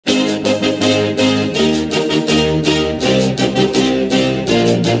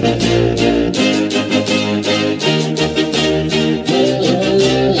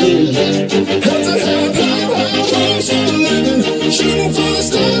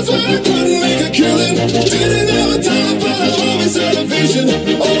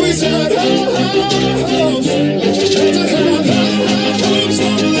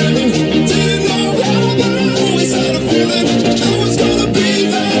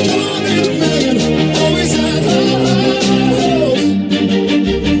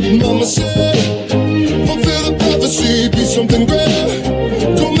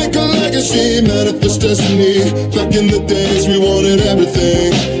Back in the days we wanted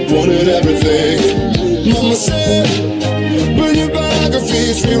everything, wanted everything. Mama said, burn your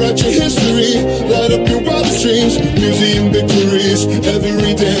biographies, rewrite your history, light up your wildest dreams, museum victories.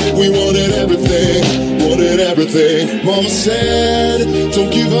 Every day we wanted everything, wanted everything. Mama said,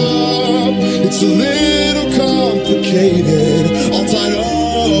 don't give up, it's a little complicated. All tied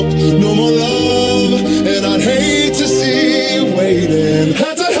up, no more love, and I'd hate to see you waiting.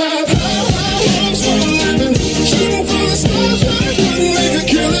 Had to have high hopes for a living, shooting for the stars, but I couldn't make a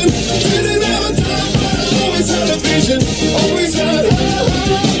killing. Didn't have a time, but I always had a vision, always had high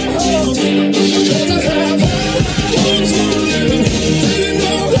hopes. Had to have high hopes for a living, didn't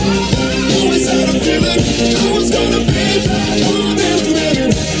know how, but I always had a feeling I was gonna be that one in a million.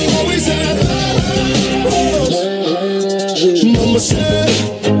 Always had high hopes. Mama said,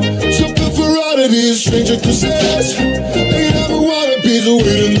 something for oddities, stranger crusades. They never wanted peace,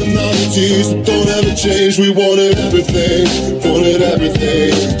 waiting the novelties that don't ever change. We wanted everything, wanted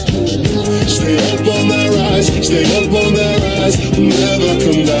everything. Stay up on that rise, stay up on that rise, never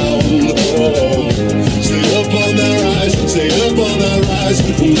come down. Oh. Stay up on that rise, stay up on that rise,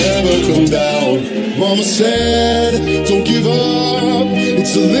 never come down. Mama said, don't give up,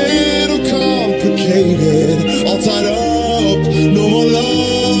 it's a little